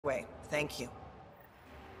Wait, thank you.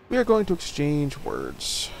 We are going to exchange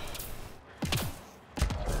words.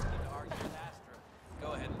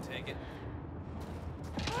 Go ahead and take it.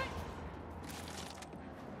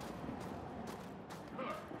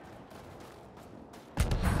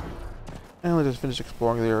 And let's just finish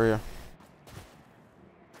exploring the area.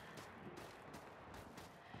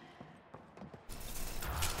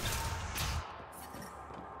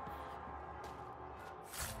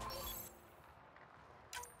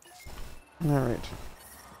 Alright.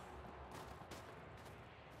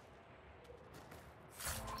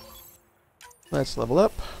 Let's level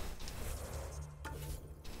up.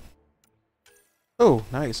 Oh,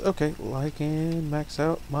 nice. Okay, I can max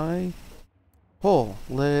out my hull.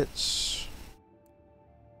 Let's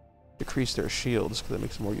decrease their shields, because that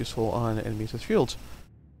makes them more useful on enemies with shields.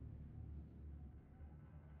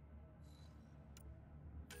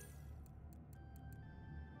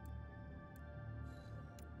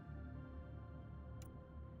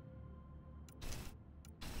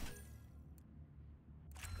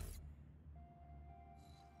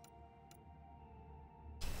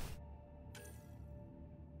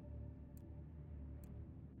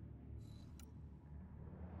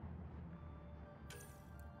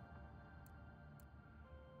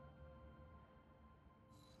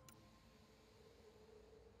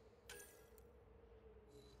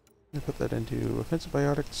 Put that into offensive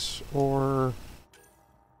biotics or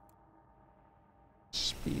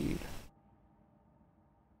speed.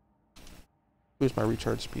 Boost my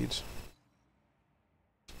recharge speeds.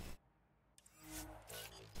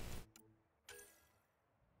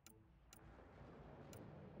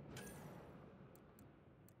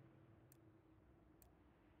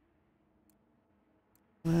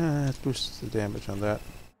 That boosts the damage on that.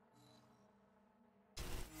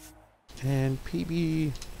 And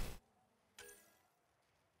PB.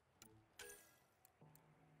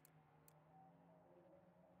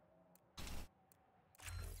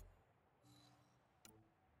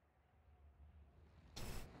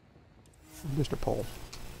 Mr. Pole.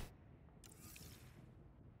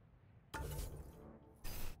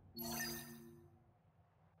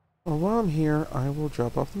 Well, while I'm here, I will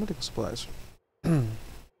drop off the medical supplies. And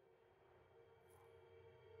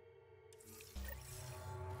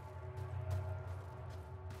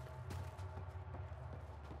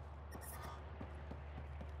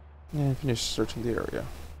finish searching the area.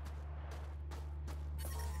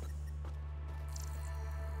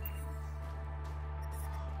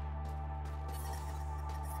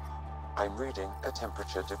 I'm reading a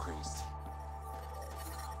temperature decrease.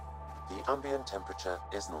 The ambient temperature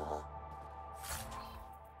is normal.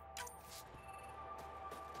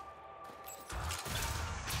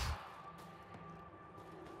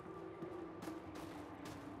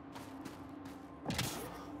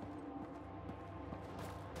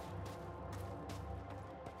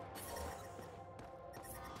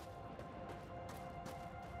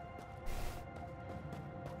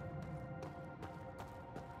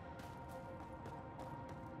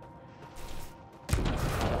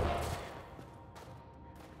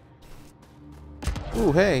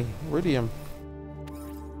 Ooh, hey, Iridium.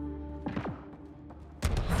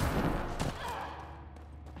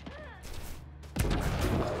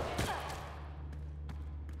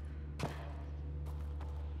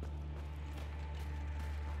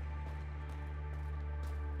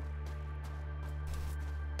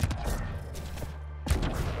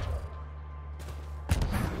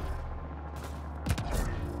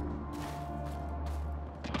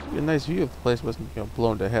 A nice view if the place wasn't,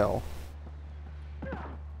 blown to hell.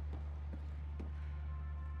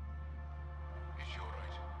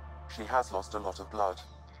 She has lost a lot of blood.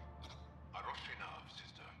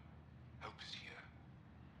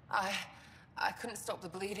 I couldn't stop the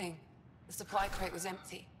bleeding. The supply crate was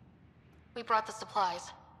empty. We brought the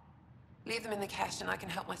supplies. Leave them in the cache and I can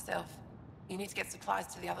help myself. You need to get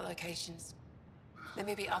supplies to the other locations. There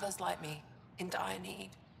may be others like me, in dire need.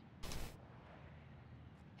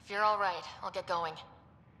 If you're all right, I'll get going.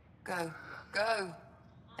 Go. Go!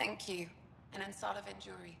 Thank you. And inside of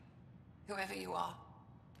Injury, whoever you are.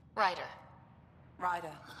 Ryder.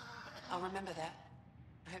 Ryder. I'll remember that.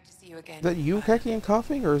 I hope to see you again. Is that you hacking and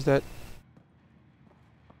coughing, or is that...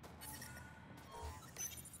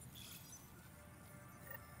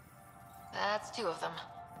 That's two of them.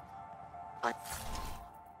 I'm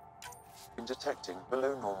detecting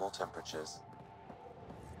below normal temperatures.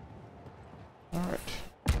 Alright.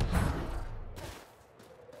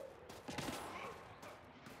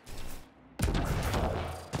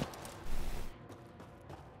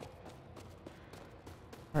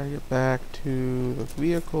 Try to get back to the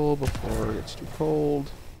vehicle before it gets too cold.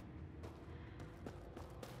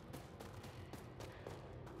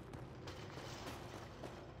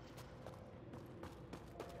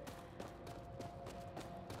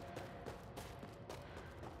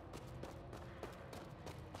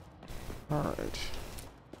 Alright.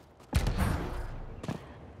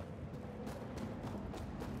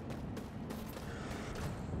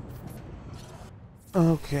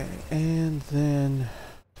 Okay, and then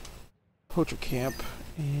poacher camp,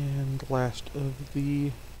 and last of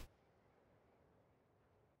the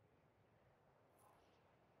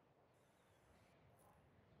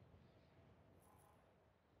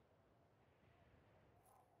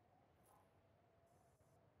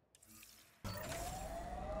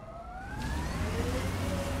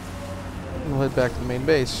we'll head back to the main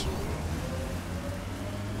base.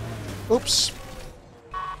 Oops.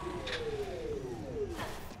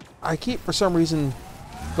 I keep, for some reason,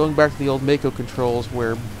 going back to the old Mako controls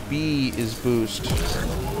where B is boost.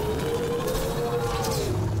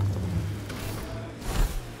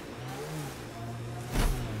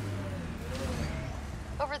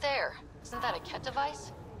 Over there. Isn't that a Ket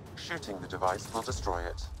device? Shooting the device will destroy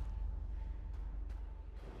it.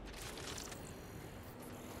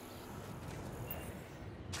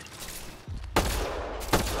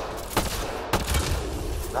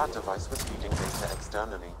 That device was feeding data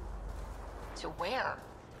externally. To where?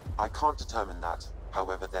 I can't determine that.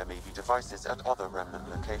 However, there may be devices at other Remnant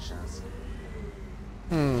locations.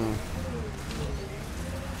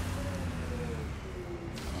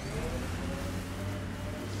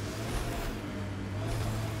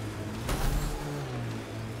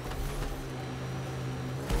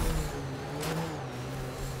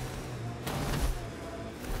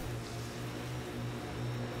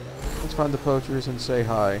 Let's find the poachers and say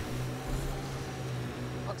hi.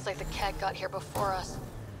 Looks like the Ket got here before us.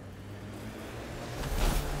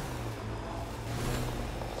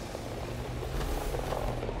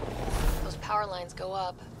 Those power lines go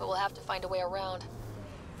up, but we'll have to find a way around.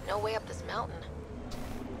 No way up this mountain.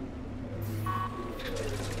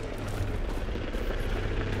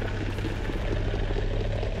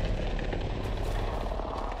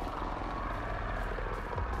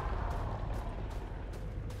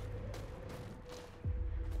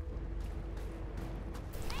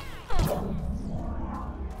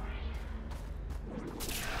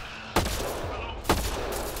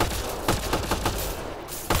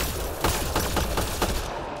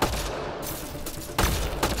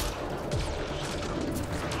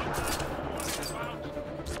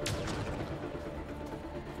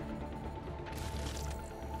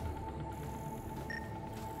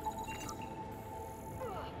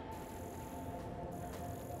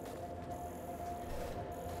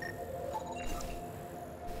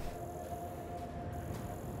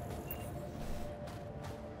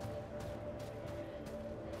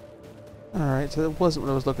 Alright, so that wasn't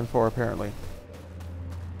what I was looking for, apparently.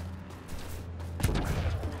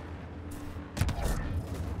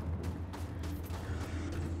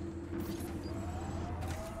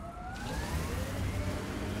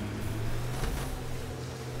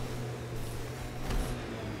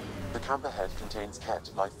 The camp ahead contains Ket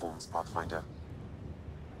life forms, Pathfinder.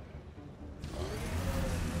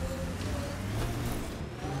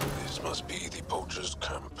 This must be the poacher's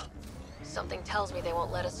camp. Something tells me they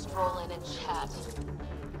won't let us stroll in and chat.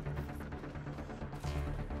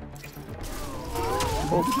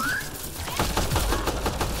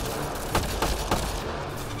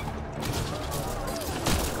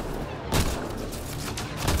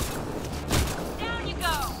 Down you go!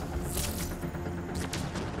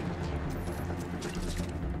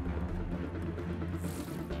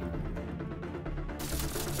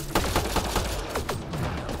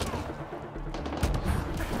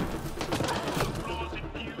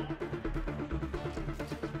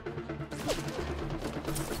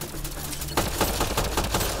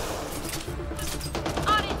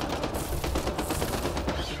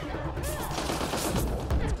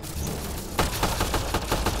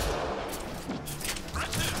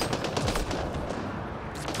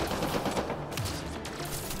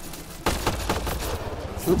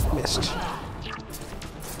 Oop, missed.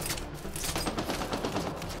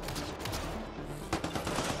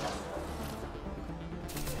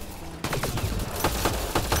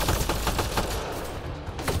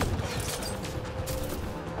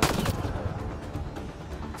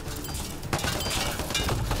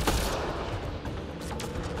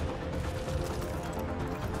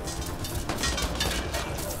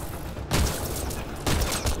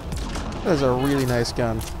 That is a really nice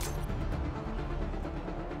gun.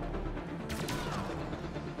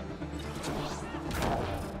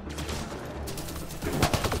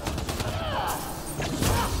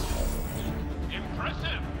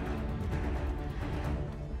 Impressive!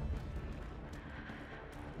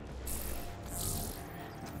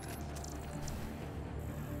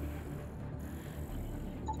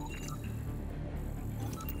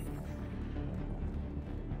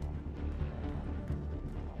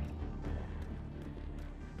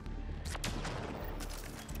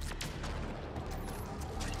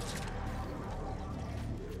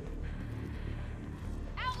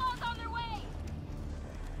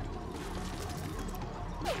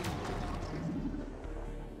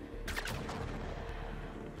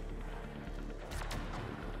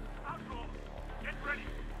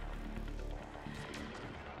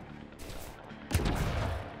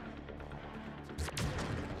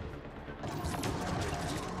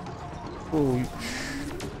 Oh,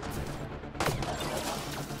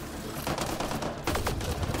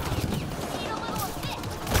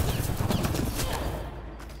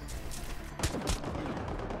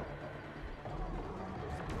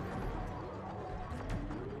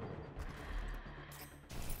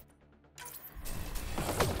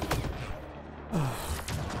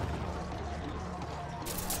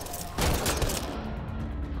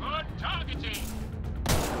 Good targeting.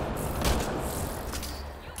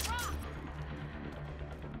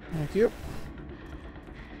 thank you.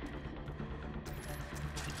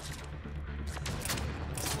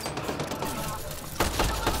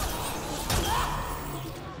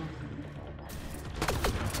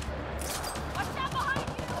 What's that behind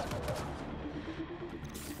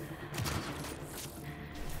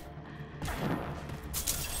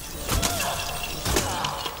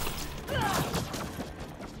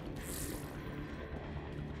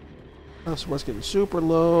you? This one's getting super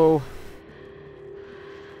low.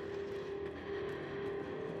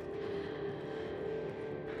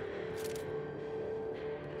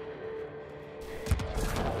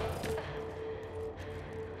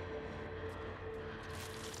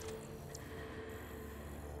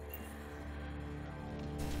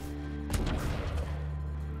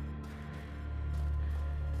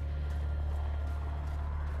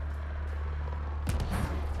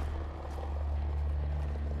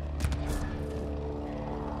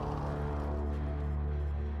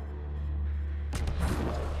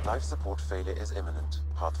 Life support failure is imminent,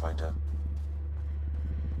 Pathfinder.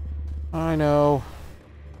 I know.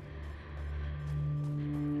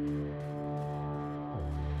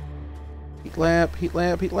 Heat lamp, heat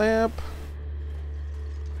lamp, heat lamp.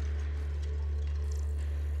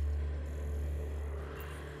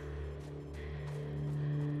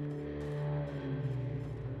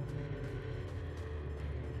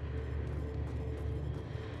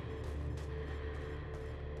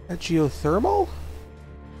 A geothermal?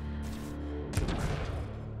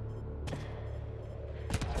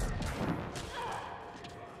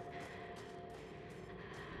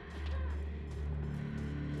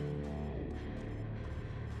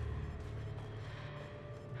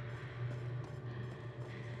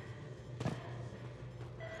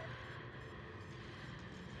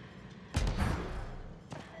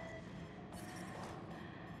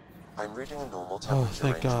 I'm reading a normal Oh, temperature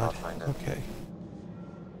thank range, God. Pathfinder. Okay.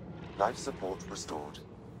 Life support restored.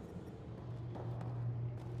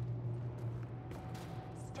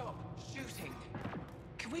 Stop shooting.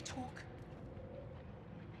 Can we talk?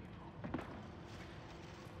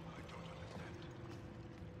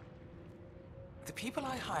 The people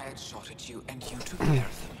I hired shot at you and you took care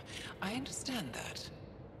of them. I understand that.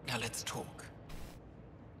 Now let's talk.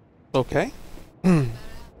 Okay.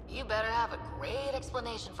 You better have a great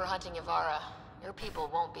explanation for hunting Yavara. Your people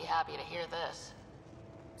won't be happy to hear this.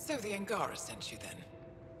 So the Angara sent you then?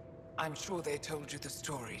 I'm sure they told you the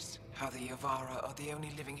stories, how the Yavara are the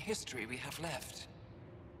only living history we have left.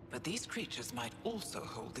 But these creatures might also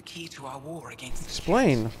hold the key to our war against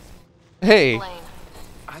Explain. the Kett. Hey. Explain.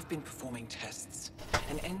 I've been performing tests.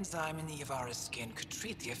 An enzyme in the Yavara's skin could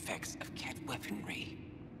treat the effects of Kett weaponry.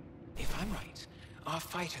 If I'm right, our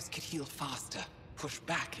fighters could heal faster, push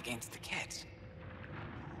back against the Kett.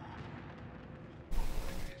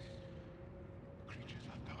 Creatures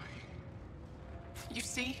are dying. You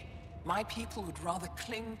see, my people would rather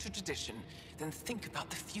cling to tradition than think about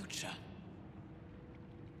the future.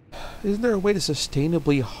 Isn't there a way to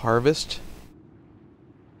sustainably harvest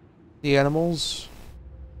the animals?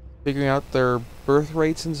 Figuring out their birth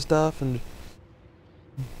rates and stuff and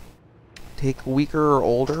take weaker or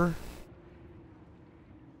older?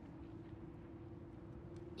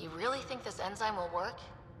 You really think this enzyme will work?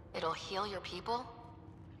 It'll heal your people?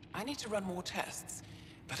 I need to run more tests,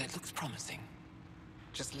 but it looks promising.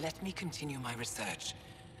 Just let me continue my research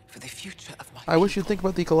for the future of my I wish you'd think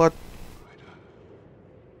about the ecological. Ryder,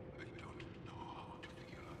 I don't know how to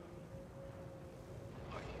figure.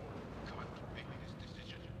 I can't make this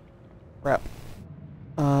decision. Crap.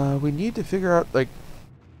 We need to figure out, like...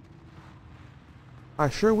 I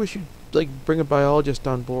sure wish you'd, like, bring a biologist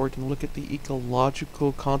on board and look at the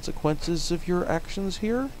ecological consequences of your actions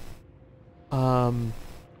here. And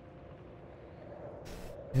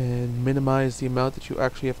minimize the amount that you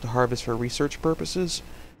actually have to harvest for research purposes,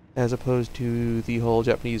 as opposed to the whole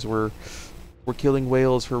Japanese we're killing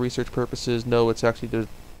whales for research purposes. No, it's actually to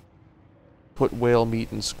put whale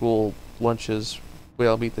meat in school lunches,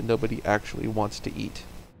 whale meat that nobody actually wants to eat.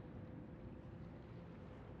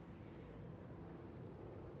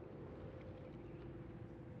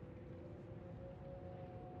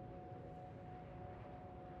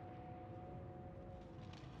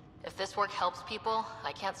 If If this work helps people,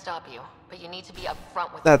 I can't stop you. But you need to be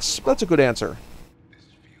upfront with That's a good answer. This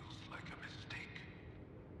feels like a mistake.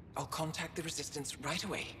 I'll contact the Resistance right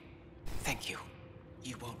away. Thank you.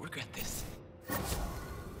 You won't regret this.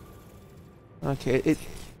 Okay,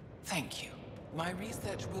 Thank you. My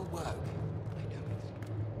research will work. I know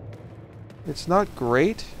it's not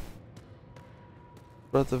great,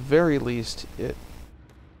 but at the very least, it...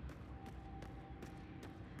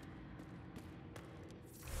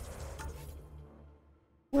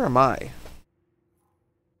 Where am I?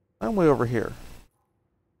 I'm way over here.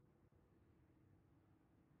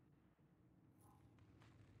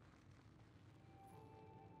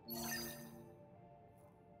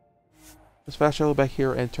 Let's fast travel back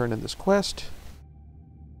here and turn in this quest.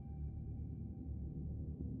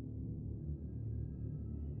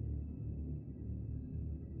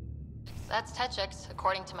 That's Techix,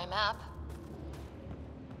 according to my map.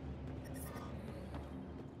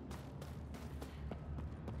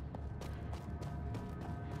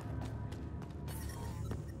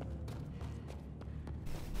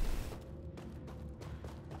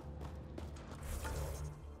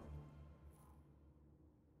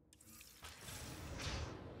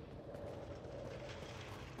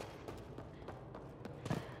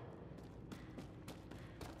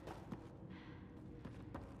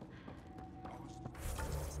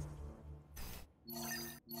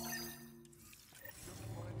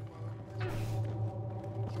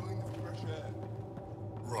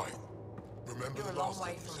 Right. Remember you're a the long last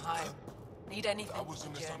way time we from said home. Need anything that was for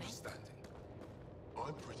a the journey? misunderstanding.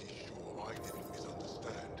 I'm pretty sure I didn't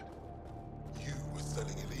misunderstand. You were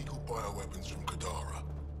selling illegal bioweapons from Kadara.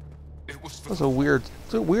 It was for There's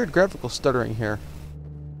a weird graphical stuttering here.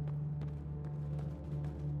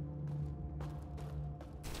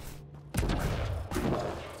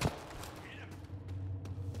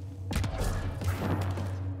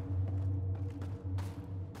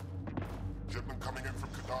 shipment coming in from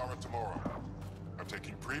Kadara tomorrow. I'm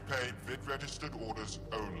taking prepaid, vid-registered orders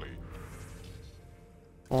only.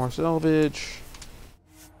 More salvage.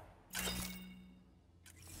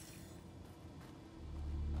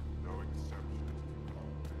 No exceptions.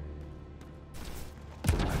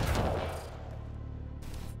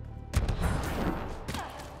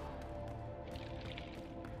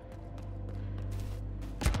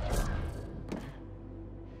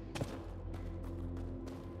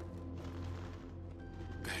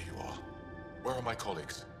 There you are. Where are my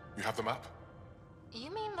colleagues? You have the map?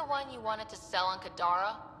 You mean the one you wanted to sell on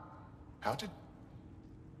Kadara? How did...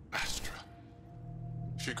 Astra.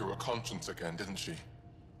 She grew a conscience again, didn't she?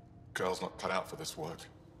 Girl's not cut out for this work.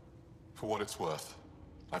 For what it's worth,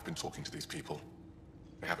 I've been talking to these people.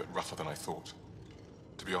 They have it rougher than I thought.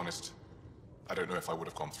 To be honest, I don't know if I would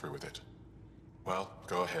have gone through with it. Well,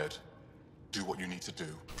 go ahead. Do what you need to do.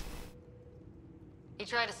 You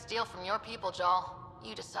try to steal from your people, Jal.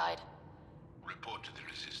 You decide. Report to the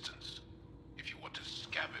Resistance. If you want to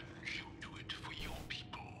scavenge, you do it for your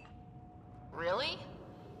people. Really?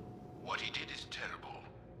 What he did is terrible.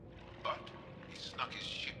 But he snuck his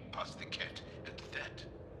ship past the Ket, and that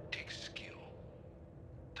takes skill.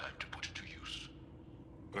 Time to put it to use.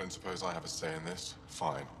 I don't suppose I have a say in this.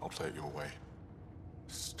 Fine, I'll play it your way.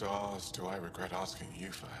 Stars, do I regret asking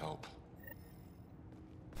you for help?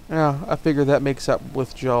 Yeah, I figure that makes up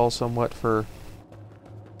with Jal somewhat for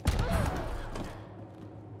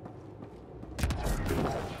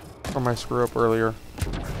my screw up earlier.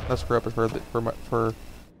 That screw up is for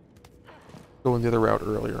going the other route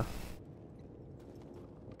earlier.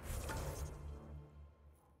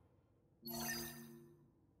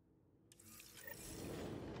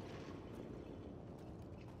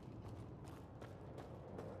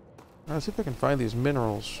 Let's see if I can find these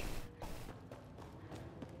minerals.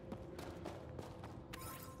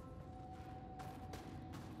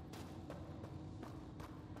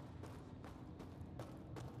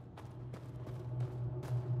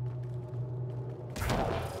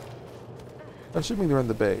 Assuming they're in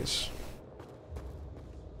the base.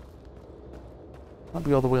 I'll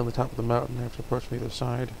be all the way on the top of the mountain. I have to approach from either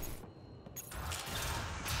side.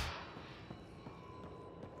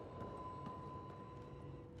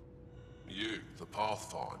 You, the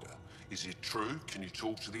Pathfinder. Is it true? Can you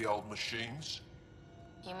talk to the old machines?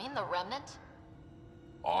 You mean the Remnant?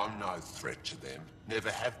 I'm no threat to them. Never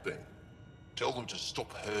have been. Tell them to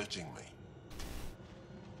stop hurting me.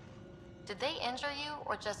 Did they injure you,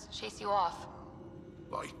 or just chase you off?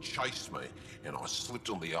 They chased me, and I slipped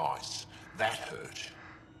on the ice. That hurt.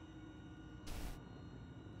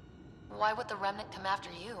 Why would the Remnant come after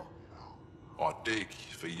you? I dig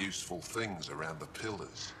for useful things around the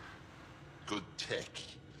pillars. Good tech.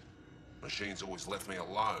 Machine's always left me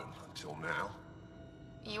alone until now.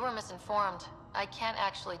 You were misinformed. I can't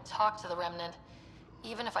actually talk to the Remnant.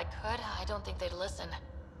 Even if I could, I don't think they'd listen.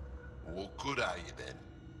 What good are you then?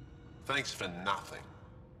 Thanks for nothing.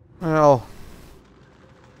 Well...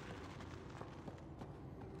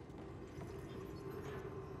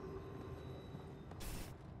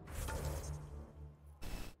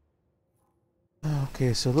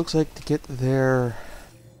 Okay, so it looks like to get there...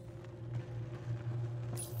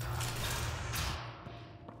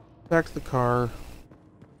 Back to the car.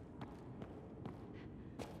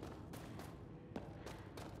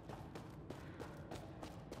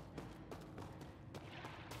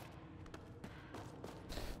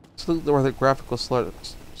 So where the graphical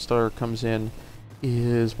stutter comes in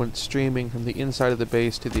is when it's streaming from the inside of the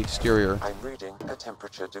base to the exterior. I'm reading a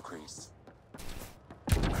temperature decrease.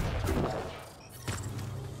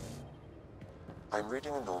 I'm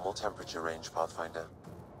reading a normal temperature range, Pathfinder.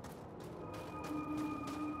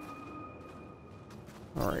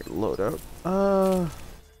 Alright, load out.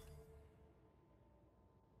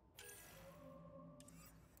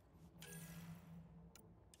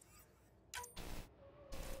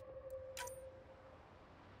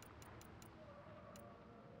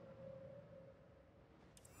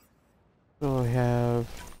 So I have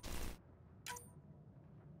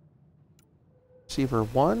receiver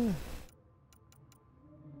 1.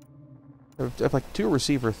 I have like 2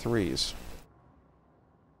 receiver 3s.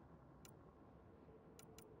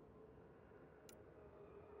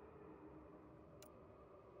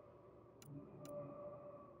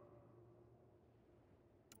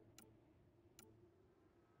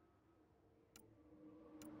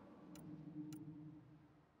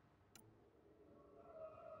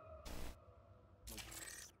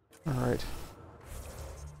 Alright.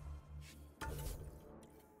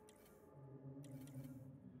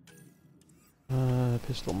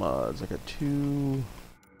 Pistol mods. I got 2.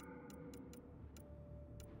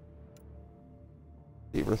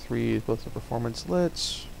 Saber 3, both the performance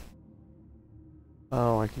lits.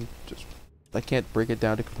 Oh, I can't break it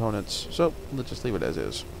down to components. So, let's just leave it as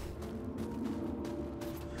is.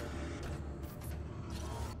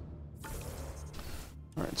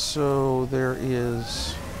 Alright, so there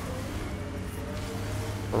is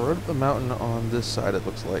a road up the mountain on this side, it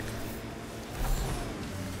looks like.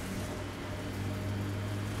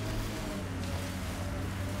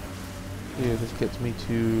 Here, this gets me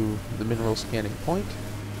to the mineral scanning point.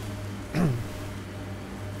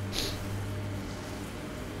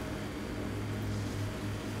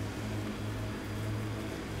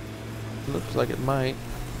 Looks like it might.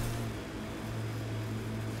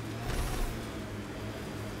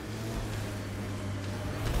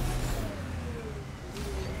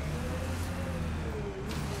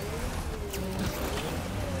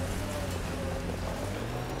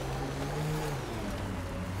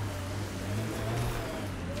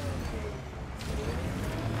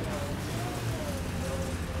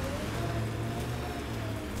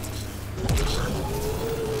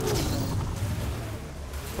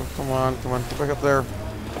 Come on, get back up there.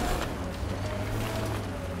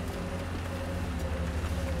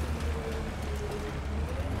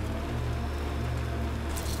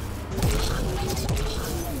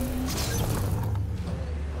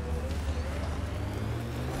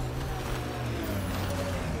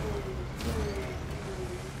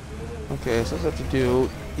 Okay, so what I have to do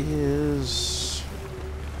is...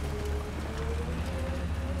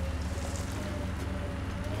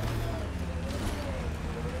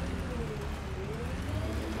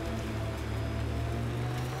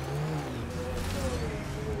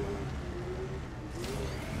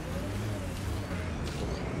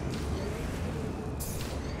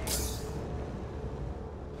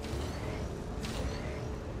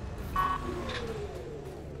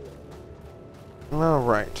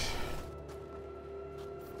 Alright.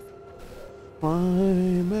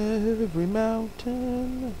 Climb every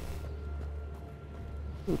mountain.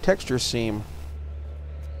 Ooh, texture seam.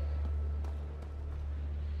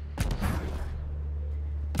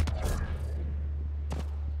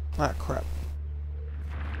 Ah, crap.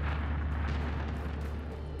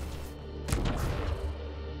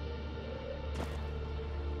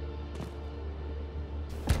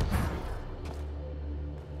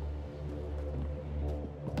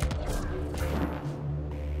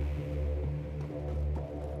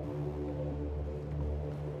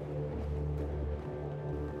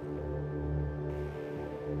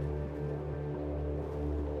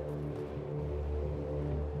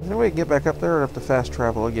 Is there a way to get back up there, or have to fast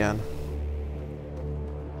travel again?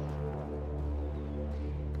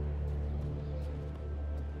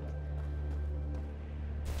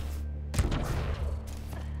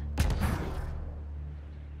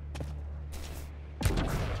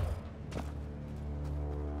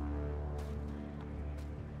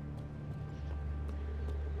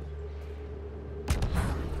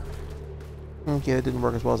 Okay, it didn't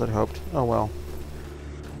work as well as I'd hoped. Oh well.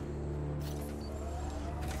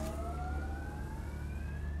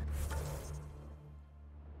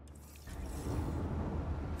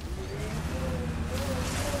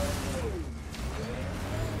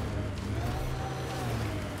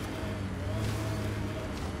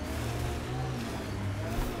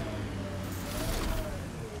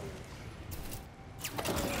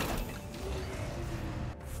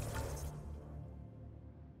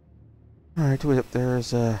 Alright, wait up. There's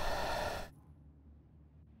so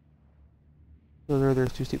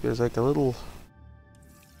there's too steep. There's like a little.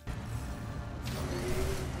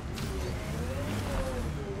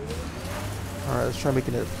 Alright, let's try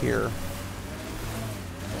making it up here.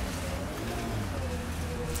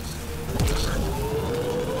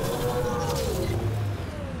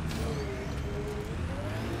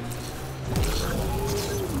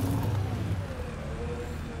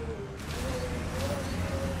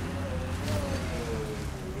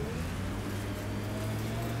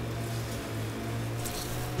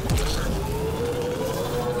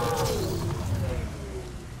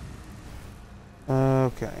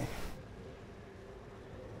 Okay.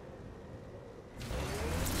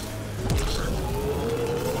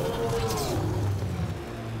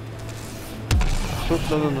 Oops,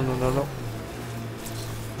 no.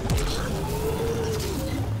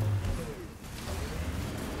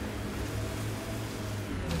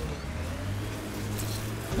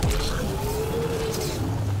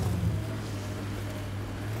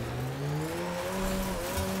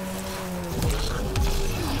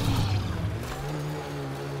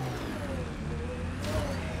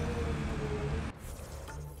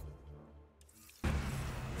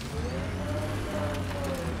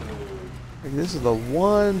 This is the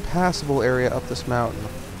one passable area up this mountain.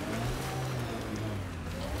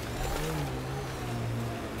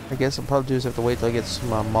 I guess I'll probably just have to wait till I get some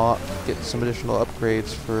get some additional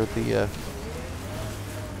upgrades for the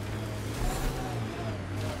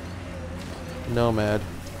Nomad.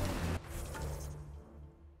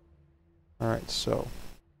 Alright, so.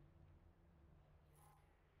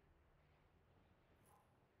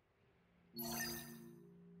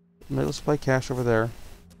 Middle supply cache over there.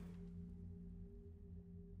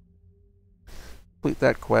 Complete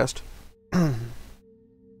that quest. The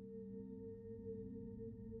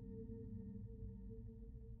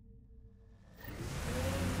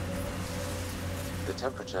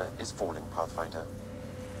temperature is falling, Pathfinder.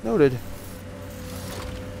 Noted.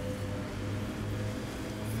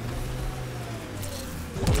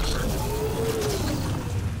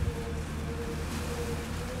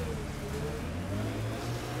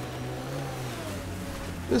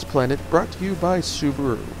 This planet brought to you by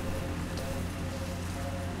Subaru.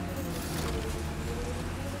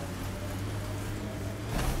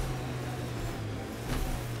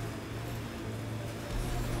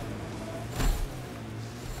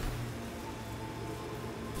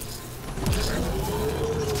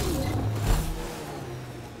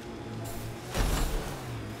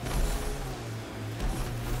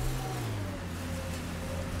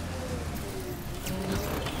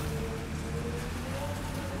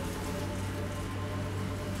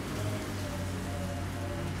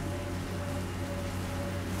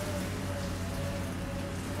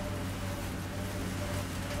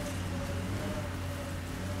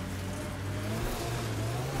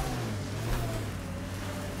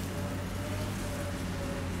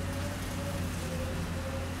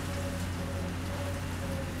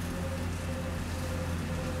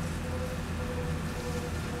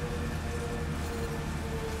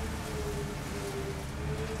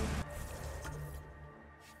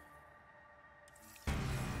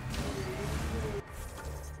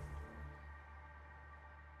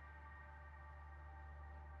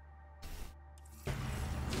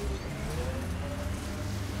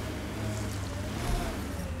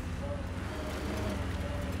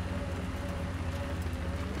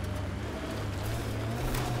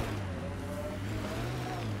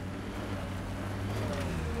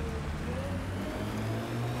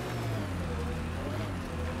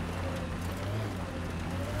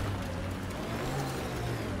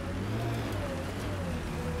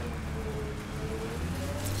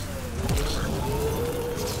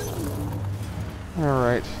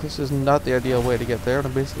 Alright, this is not the ideal way to get there, and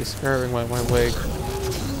I'm basically scarring my way.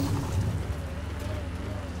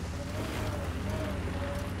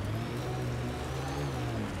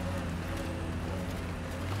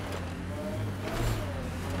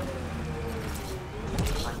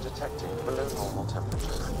 I'm detecting below normal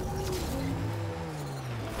temperatures.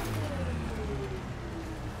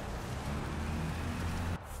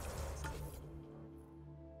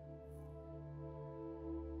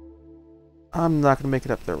 I'm not going to make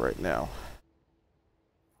it up there right now.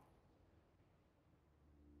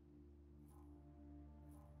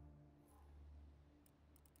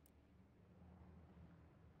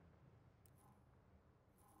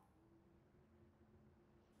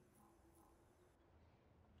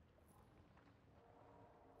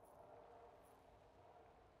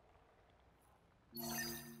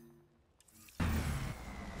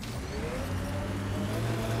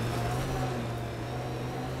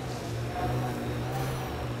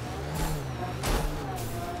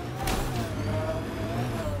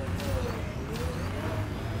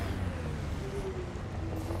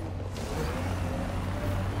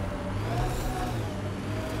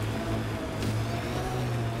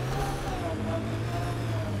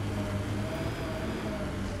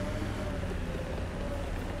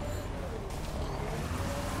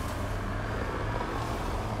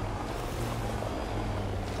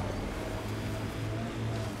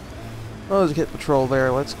 Oh, there's a hit patrol there.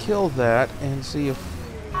 Let's kill that and see if...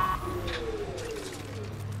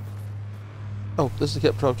 Oh, this is the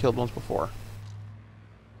hit patrol killed once before.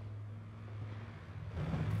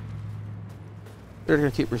 They're gonna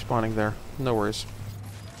keep respawning there. No worries.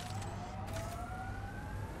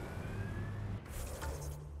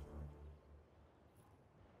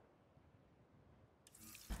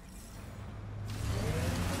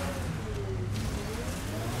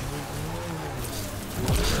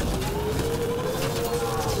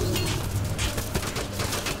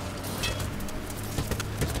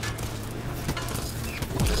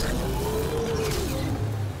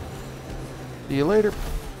 See you later.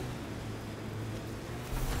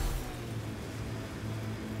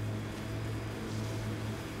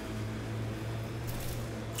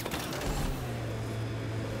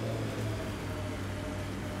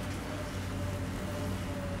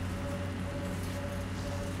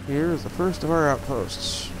 Here's the first of our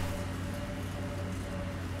outposts.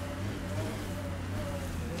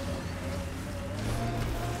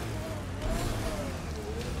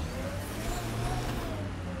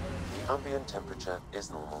 Ambient temperature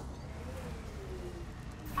is normal.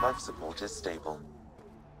 Life support is stable.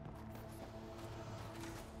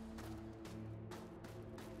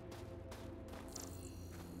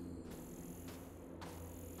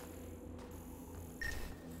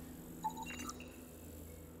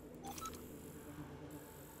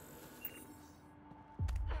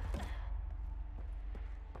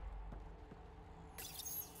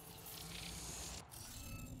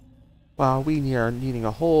 Wow, we are needing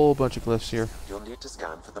a whole bunch of glyphs here. You'll need to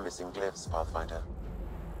scan for the missing glyphs, Pathfinder.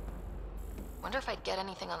 Wonder if I'd get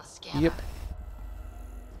anything on the scanner. Yep.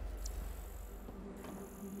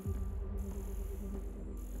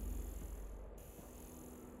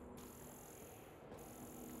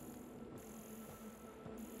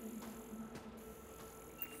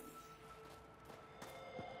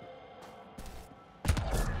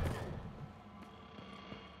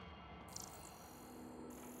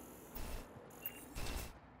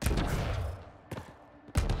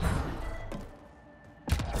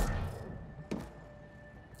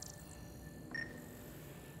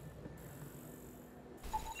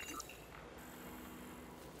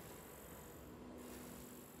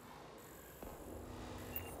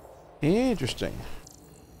 Interesting.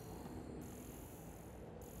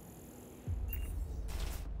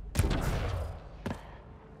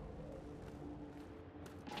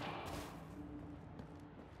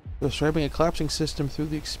 Describing a collapsing system through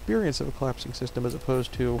the experience of a collapsing system as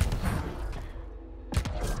opposed to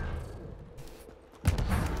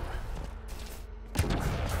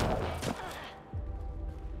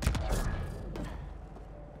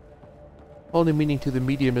only meaning to the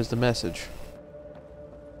medium is the message.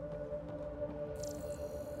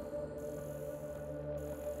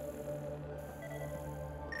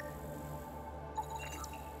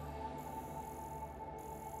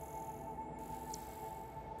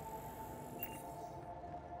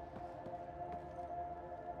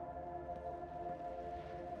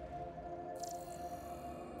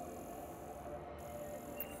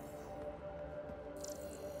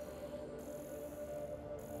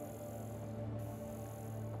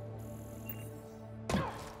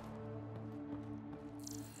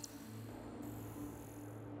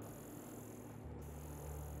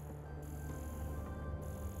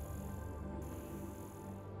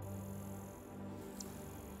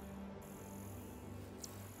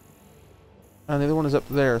 And the other one is up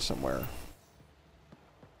there somewhere.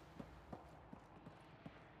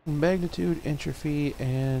 Magnitude, entropy,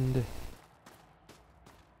 and...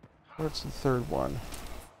 what's the third one?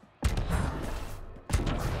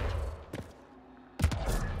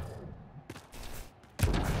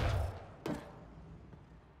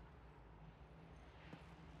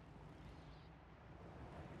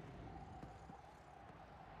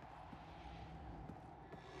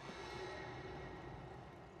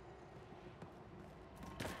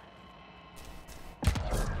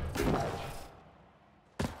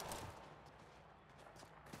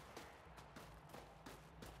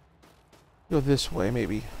 Go this way,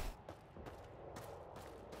 maybe.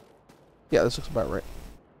 Yeah, this looks about right.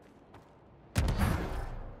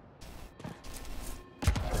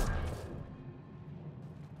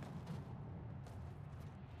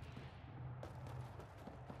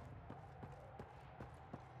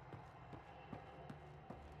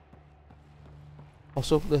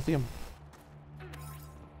 Also lithium.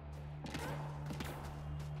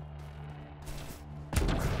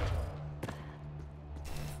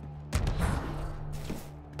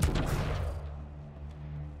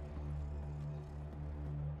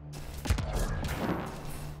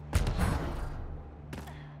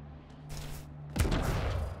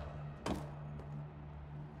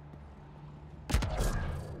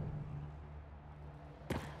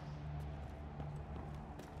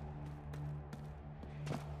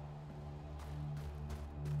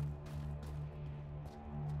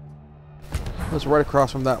 That's right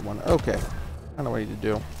across from that one. Okay. I know what I need to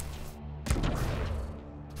do.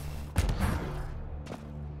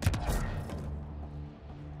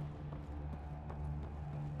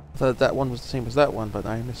 I thought that one was the same as that one, but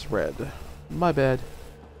I misread. My bad.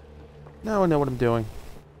 Now I know what I'm doing.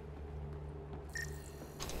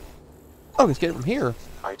 Oh, let's get it from here.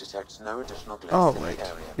 I detect no additional glyphs Oh, in right. the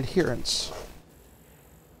area. Adherence.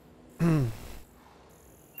 Will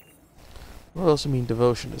also mean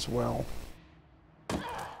devotion as well.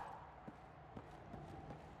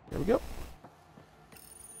 There we go.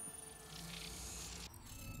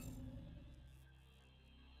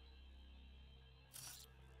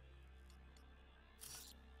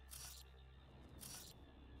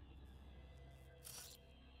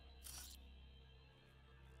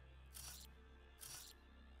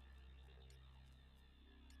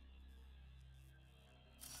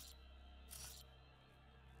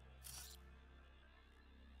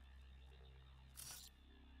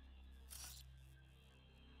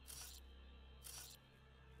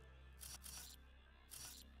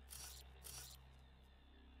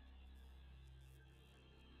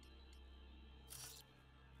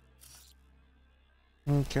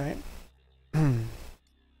 Okay. All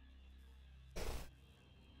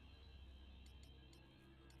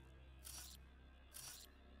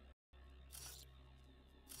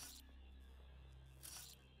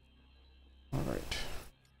right.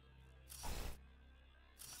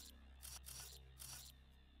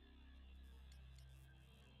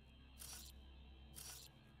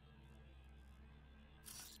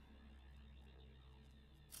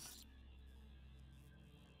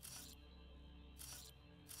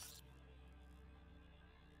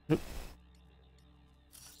 Nope.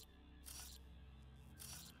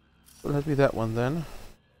 It'll have to be that one then.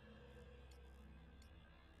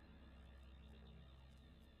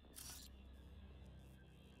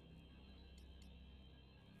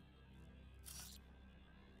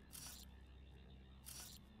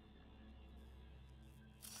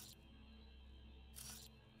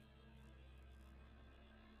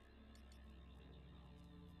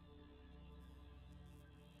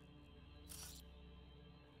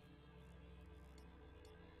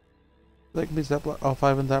 That can be that block. All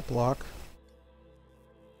 5 in that block.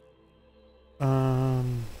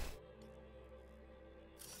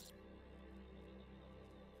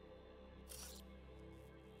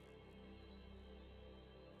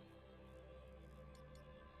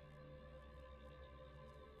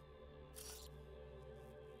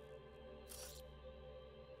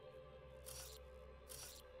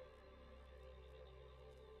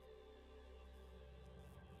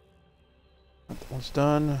 That one's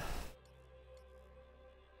done.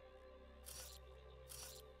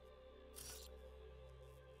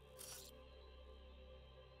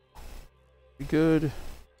 Be good.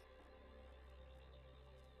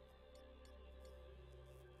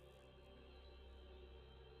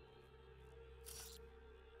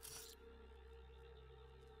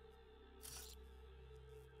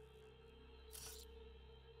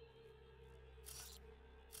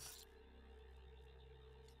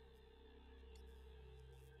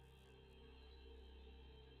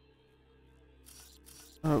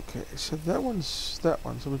 Okay, so that one's that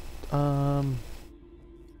one. So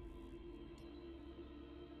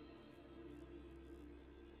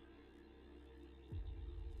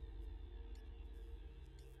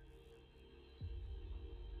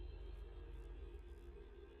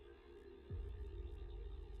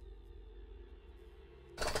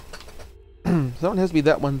that one has to be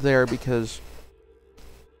that one there because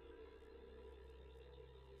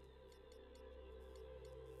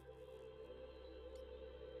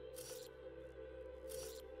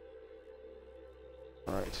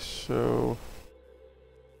alright, so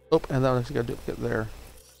oh, and that one actually got to get there.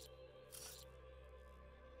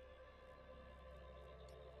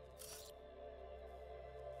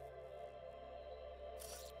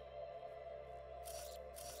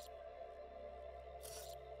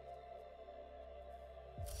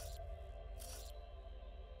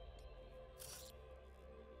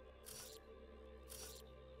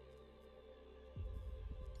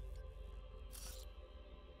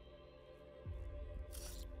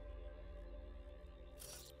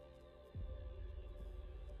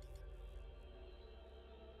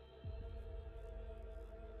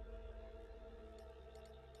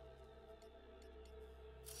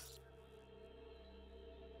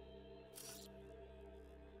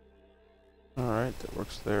 Alright, that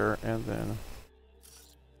works there, and then...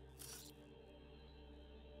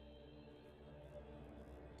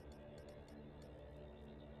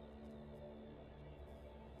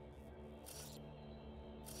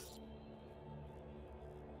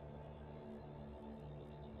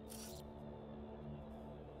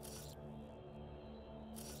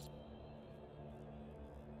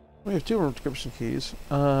 We have 2 more encryption keys.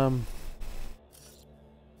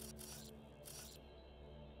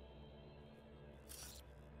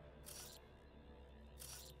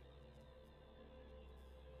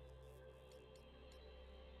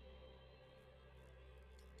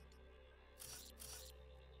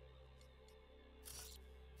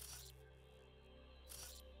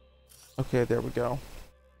 Okay, there we go.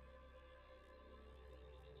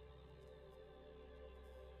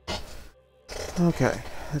 Okay,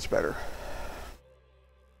 that's better.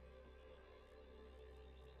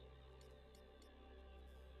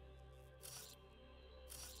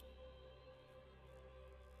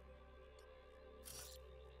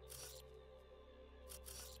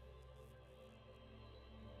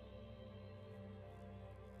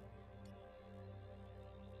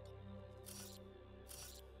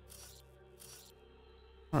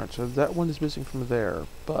 Alright, so that one is missing from there,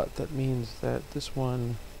 but that means that this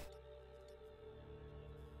one...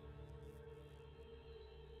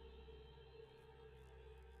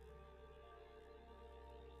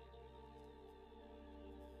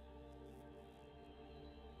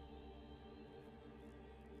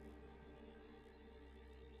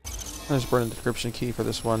 I just burned the decryption key for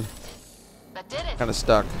this one. That did it. Kind of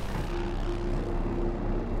stuck.